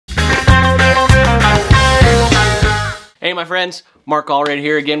Hey my friends, Mark Allred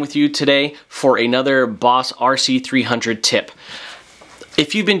here again with you today for another Boss RC-300 tip.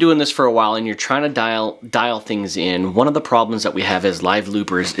 If you've been doing this for a while and you're trying to dial things in, one of the problems that we have as live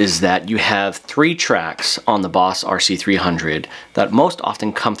loopers is that you have 3 tracks on the Boss RC-300 that most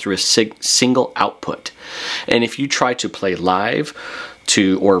often come through a single output. And if you try to play live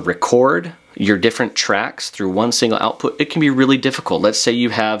or record your different tracks through one single output, it can be really difficult. Let's say you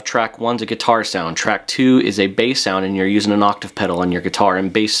have track 1's a guitar sound, track 2 is a bass sound and you're using an octave pedal on your guitar,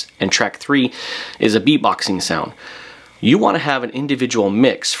 and track 3 is a beatboxing sound. You want to have an individual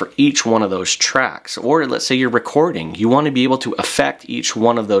mix for each one of those tracks. Or let's say you're recording, you want to be able to affect each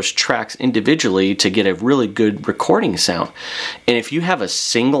one of those tracks individually to get a really good recording sound. And if you have a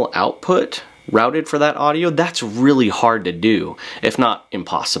single output routed for that audio, that's really hard to do, if not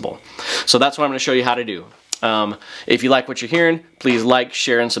impossible. So that's what I'm going to show you how to do. If you like what you're hearing, please like,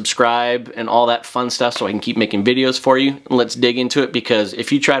 share, and subscribe and all that fun stuff so I can keep making videos for you. Let's dig into it, because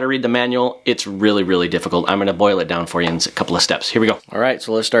if you try to read the manual, it's really, really difficult. I'm going to boil it down for you in a couple of steps. Here we go. Alright,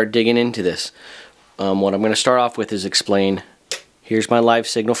 so let's start digging into this. What I'm going to start off with is explain, here's my live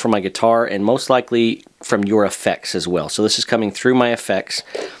signal from my guitar and most likely from your effects as well. So this is coming through my effects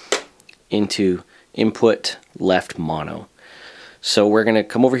into input left mono. So we're going to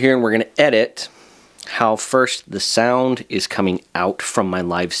come over here and we're going to edit how first the sound is coming out from my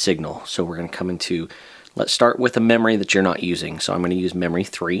live signal. So we're going to come into, let's start with a memory that you're not using. So I'm going to use memory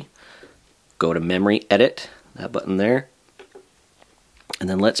 3. Go to memory edit, that button there. And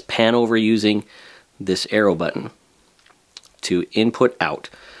then let's pan over using this arrow button to input out.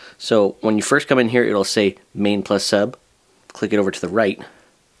 So when you first come in here, it'll say main plus sub. Click it over to the right,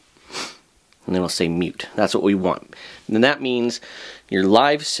 and then it'll say mute. That's what we want. And then that means your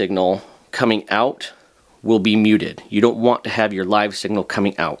live signal coming out will be muted. You don't want to have your live signal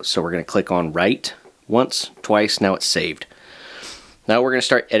coming out. So we're going to click on write once, twice, now it's saved. Now we're going to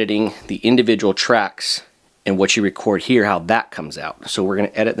start editing the individual tracks and what you record here, how that comes out. So we're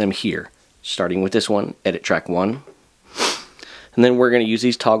going to edit them here. Starting with this one, edit track 1. And then we're going to use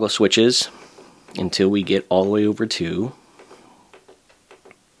these toggle switches until we get all the way over to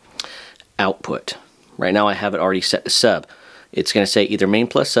output. Right now I have it already set to sub. It's going to say either main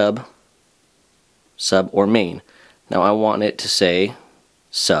plus sub, sub, or main. Now I want it to say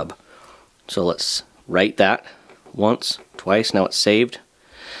sub. So let's write that once, twice, now it's saved.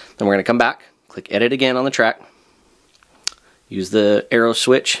 Then we're going to come back, click edit again on the track, use the arrow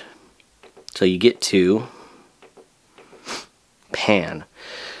switch so you get to pan.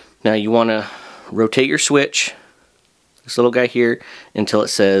 Now you want to rotate your switch, this little guy here, until it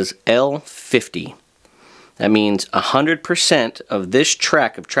says L50. That means 100% of this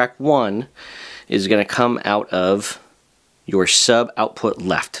track, of track 1, is going to come out of your sub output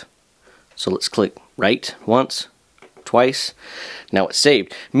left. So let's click right once, twice. Now it's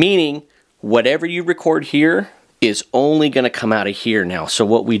saved, meaning whatever you record here is only going to come out of here now. So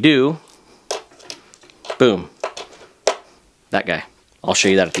what we do, boom, that guy. I'll show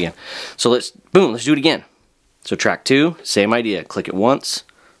you that at the end. So let's do it again. So track 2, same idea. Click it once,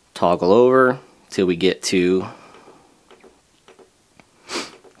 toggle over till we get to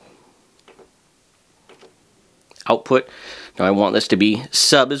output. Now I want this to be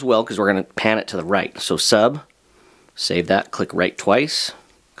sub as well, because we're going to pan it to the right. So sub, save that, click right twice,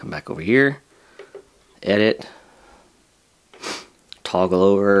 come back over here, edit, toggle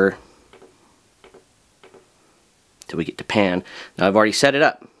over till we get to pan. Now I've already set it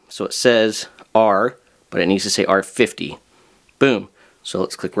up. So it says R, but it needs to say R50. Boom. So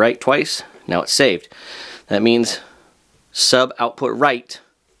let's click right twice. Now it's saved. That means sub output right.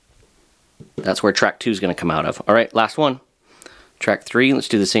 That's where track 2 is going to come out of. Alright, last one. Track 3, let's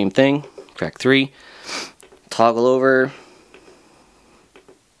do the same thing. Track 3, toggle over.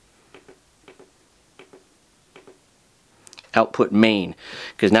 Output main.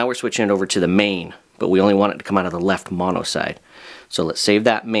 Because now we're switching it over to the main, but we only want it to come out of the left mono side. So let's save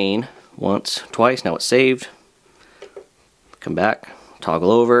that main once, twice, now it's saved. Come back, toggle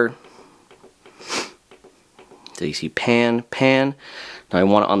over. So you see pan, pan. Now I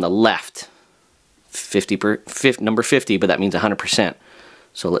want it on the left. Number 50, but that means 100%.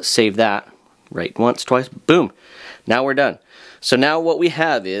 So let's save that. Right once, twice, boom. Now we're done. So now what we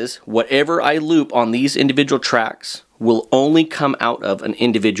have is whatever I loop on these individual tracks will only come out of an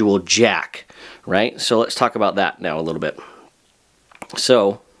individual jack, right? So let's talk about that now a little bit.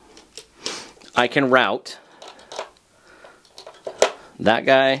 So I can route that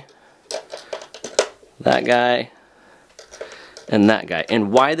guy, and that guy.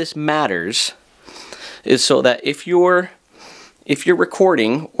 And why this matters is so that if you're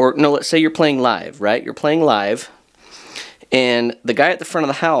recording, or no, let's say you're playing live, right? You're playing live, And the guy at the front of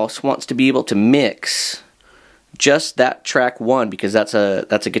the house wants to be able to mix just that track 1 because that's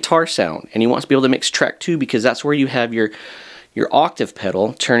a guitar sound, and he wants to be able to mix track 2 because that's where you have your octave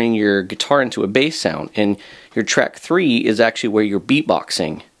pedal turning your guitar into a bass sound, and your track 3 is actually where you're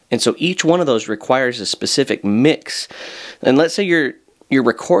beatboxing. And so each one of those requires a specific mix. And let's say you're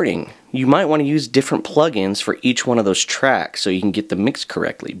recording, you might want to use different plugins for each one of those tracks so you can get the mix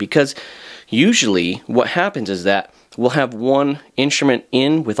correctly, because usually what happens is that we'll have one instrument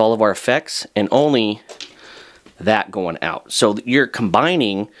in with all of our effects and only that going out. So you're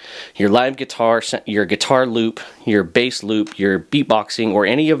combining your live guitar, your guitar loop, your bass loop, your beatboxing, or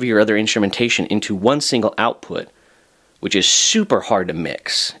any of your other instrumentation into one single output, which is super hard to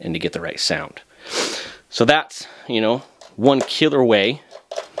mix and to get the right sound. So that's, you know, one killer way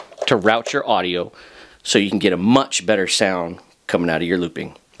to route your audio so you can get a much better sound coming out of your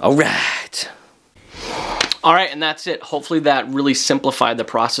looping. All right. Alright, and that's it. Hopefully that really simplified the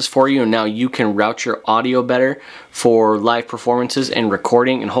process for you, and now you can route your audio better for live performances and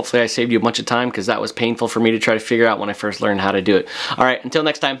recording, and hopefully I saved you a bunch of time because that was painful for me to try to figure out when I first learned how to do it. Alright, until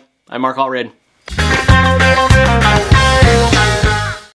next time, I'm Mark Allred.